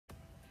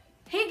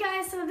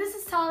guys, so this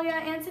is Talia,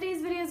 and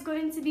today's video is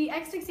going to be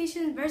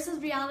expectations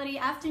versus reality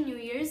after New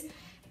Year's.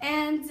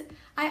 And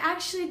I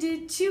actually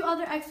did two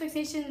other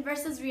expectations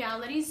versus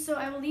reality, so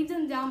I will leave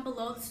them down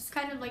below. This is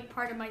kind of like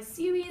part of my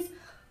series,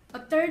 a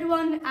third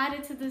one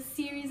added to the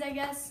series, I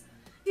guess.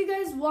 If you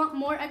guys want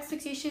more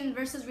expectation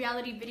versus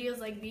reality videos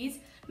like these,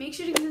 make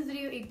sure to give this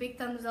video a big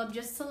thumbs up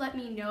just to let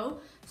me know.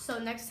 So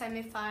next time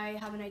if I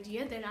have an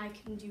idea, then I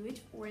can do it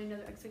for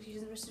another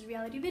expectations versus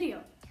reality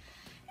video.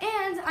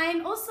 And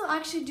I'm also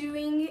actually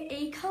doing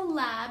a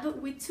collab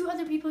with two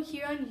other people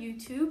here on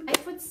YouTube,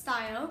 Lightfoot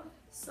Style,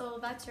 so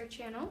that's her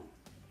channel.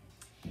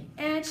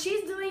 And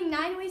she's doing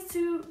 9 ways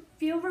to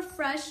feel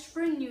refreshed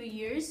for New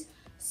Year's.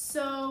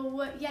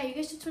 So yeah, you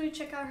guys should totally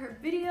check out her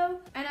video,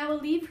 and I will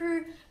leave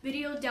her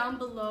video down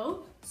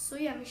below. So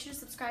yeah, make sure to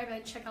subscribe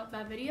and check out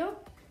that video.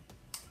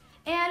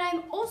 And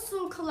I'm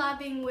also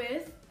collabing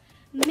with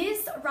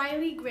Miss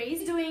Riley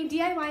Grace, doing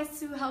DIYs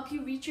to help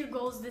you reach your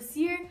goals this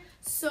year.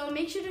 So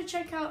make sure to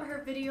check out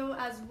her video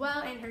as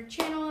well and her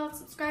channel.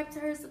 Subscribe to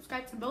her,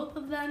 subscribe to both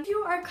of them. If you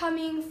are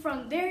coming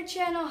from their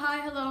channel,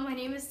 hi, hello, my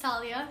name is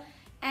Talia.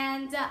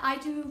 And I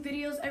do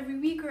videos every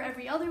week or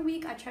every other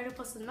week. I try to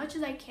post as much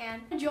as I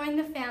can. Join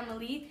the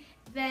family,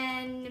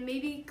 then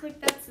maybe click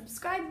that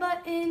subscribe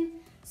button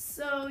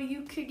so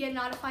you could get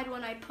notified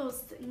when I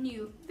post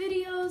new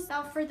videos.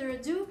 Without further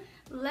ado,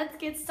 let's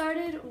get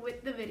started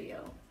with the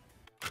video.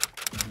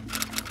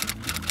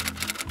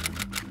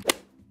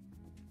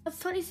 It's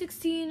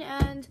 2016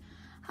 and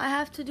I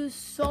have to do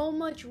so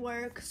much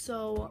work,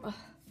 so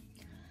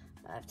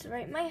I have to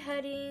write my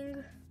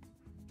heading.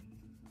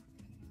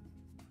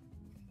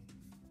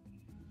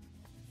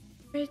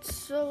 Right,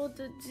 so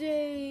the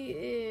day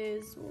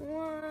is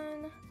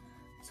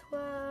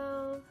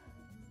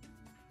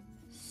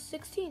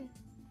 1/12/16.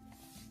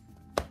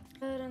 Go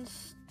ahead and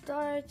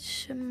start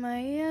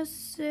my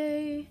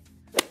essay.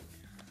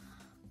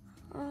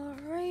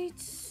 Alright,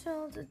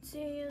 so the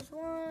day is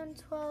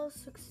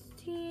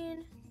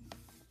 1/12/16.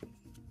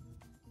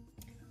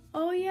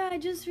 Oh yeah, I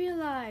just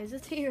realized.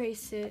 Let's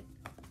erase it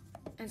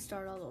and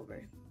start all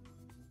over.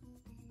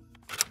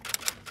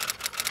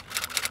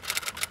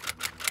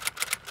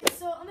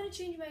 So I'm gonna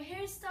change my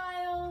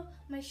hairstyle,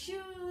 my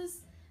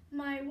shoes,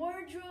 my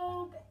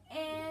wardrobe,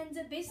 and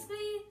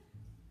basically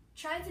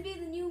try to be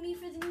the new me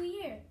for the new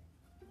year.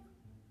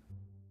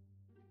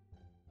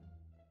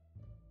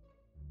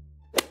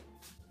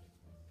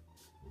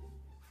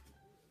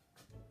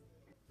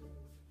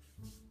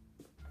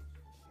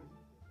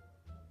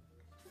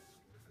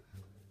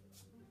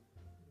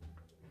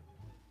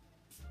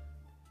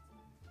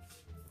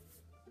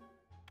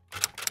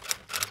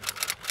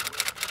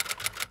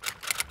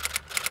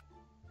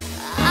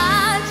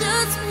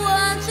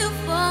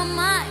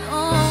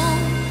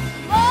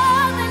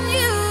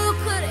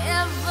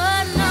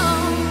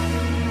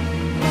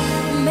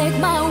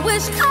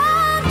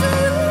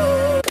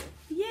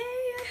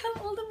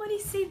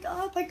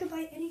 I could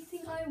buy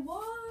anything I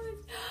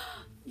want.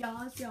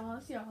 Yes.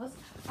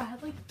 I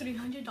have like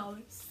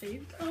 $300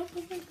 saved up.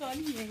 Oh my god,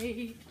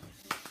 yay.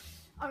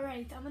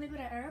 Alright, I'm gonna go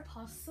to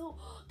Aeropostale.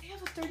 They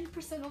have a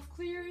 30% off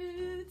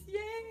clearance.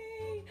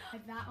 Yay!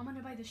 Like that, I'm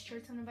gonna buy the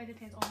shirts, I'm gonna buy the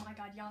pants. Oh my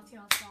god, yes.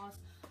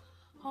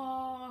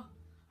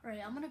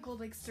 Alright, I'm gonna go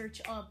like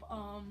search up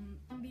I'm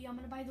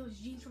gonna buy those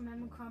jeans from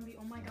Abercrombie.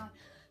 Oh my god,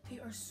 they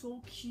are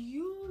so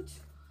cute.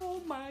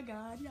 Oh my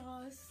god,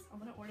 yes. I'm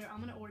gonna order. Oh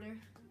my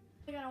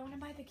god, I want to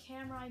buy the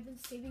camera. I've been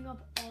saving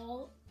up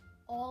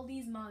all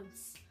these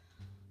months.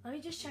 Let me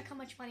just check how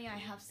much money I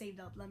have saved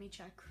up. Let me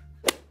check.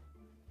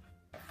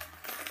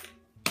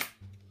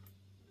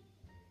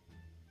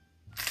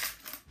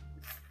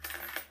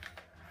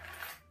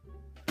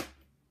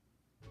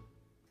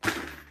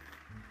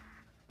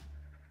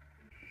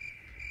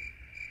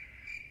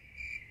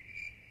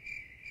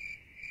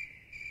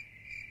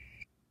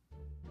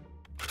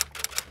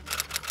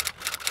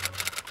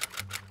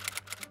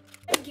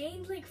 I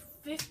gained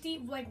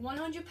like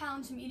 100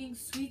 pounds from eating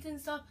sweets and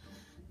stuff.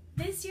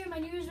 This year my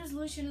New Year's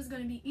resolution is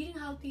going to be eating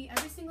healthy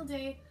every single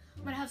day.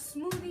 I'm going to have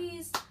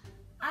smoothies,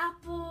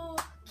 apple,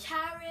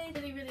 carrot,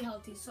 really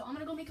healthy. So I'm going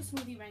to go make a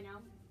smoothie right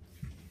now.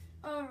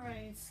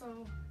 Alright,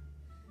 so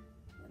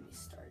let me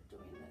start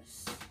doing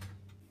this.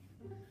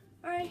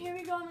 Alright, here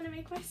we go. I'm going to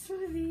make my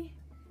smoothie.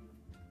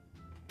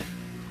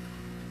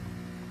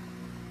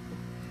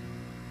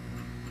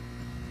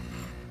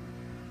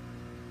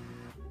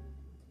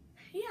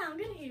 Yeah, I'm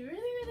going to eat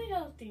really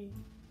healthy.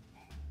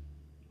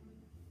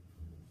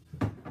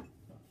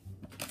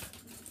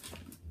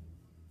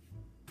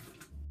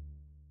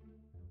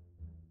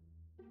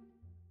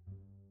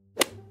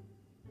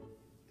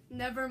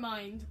 Never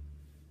mind.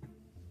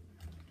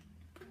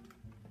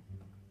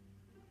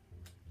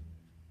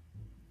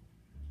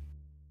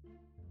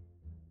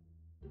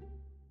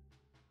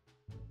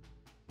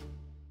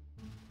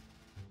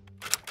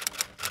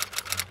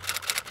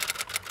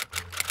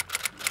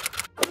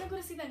 I'm gonna go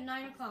to sleep at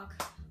 9 o'clock.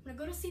 I'm gonna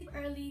go to sleep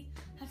early.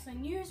 That's my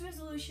New Year's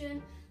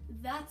resolution.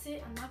 That's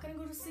it. I'm not gonna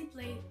go to sleep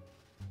late.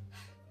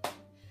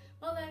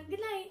 Well then, good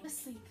night. Let's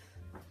sleep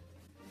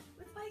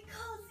with my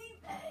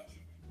cozy bed.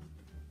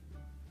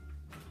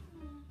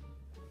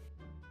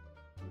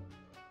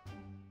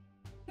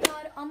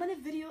 I'm gonna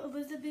video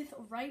Elizabeth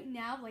right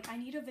now. Like, I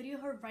need to video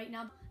her right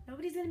now.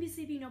 Nobody's gonna be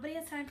sleeping. Nobody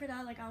has time for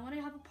that. Like, I want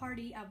to have a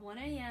party at 1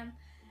 a.m.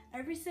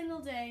 every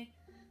single day.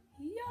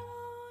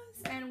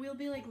 Yes! And we'll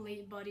be like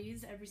late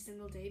buddies every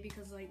single day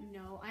because, like,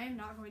 no, I am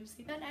not going to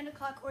sleep at 9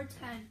 o'clock or 10.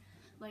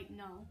 Like,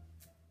 no.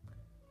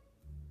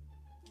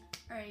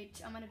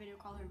 Alright, I'm gonna video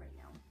call her right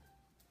now.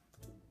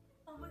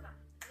 Oh my god,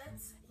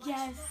 let's watch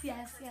Yes, Netflix.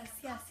 yes, Let's yes,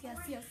 have yes, yes,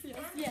 popcorn, yes,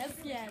 yes, and yes,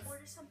 let's yes.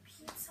 order some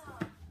pizza.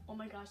 Oh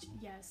my gosh,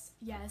 yes,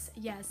 yes,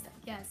 yes,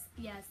 yes,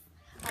 yes.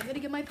 I'm gonna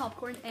get my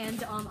popcorn and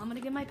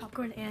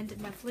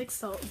Netflix,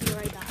 so be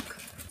right back.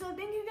 So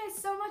thank you guys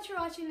so much for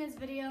watching this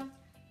video.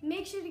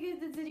 Make sure to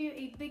give this video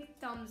a big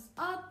thumbs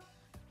up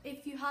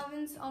if you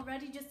haven't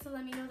already, just to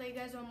let me know that you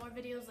guys want more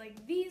videos like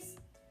these.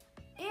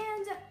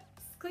 And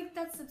click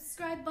that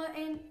subscribe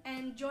button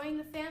and join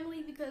the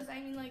family because, I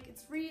mean, like,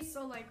 it's free,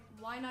 so like,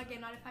 why not get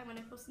notified when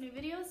I post new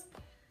videos?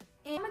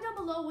 And comment down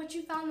below what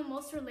you found the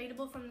most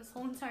relatable from this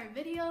whole entire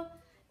video.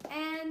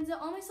 And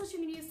all my social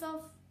media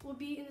stuff will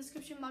be in the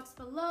description box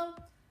below,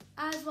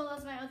 as well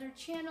as my other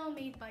channel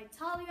made by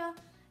Talia.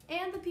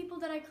 And the people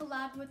that I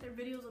collabed with, their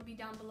videos will be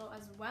down below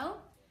as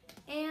well.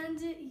 And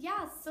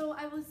yeah, so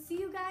I will see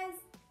you guys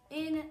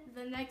in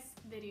the next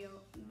video.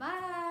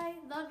 Bye!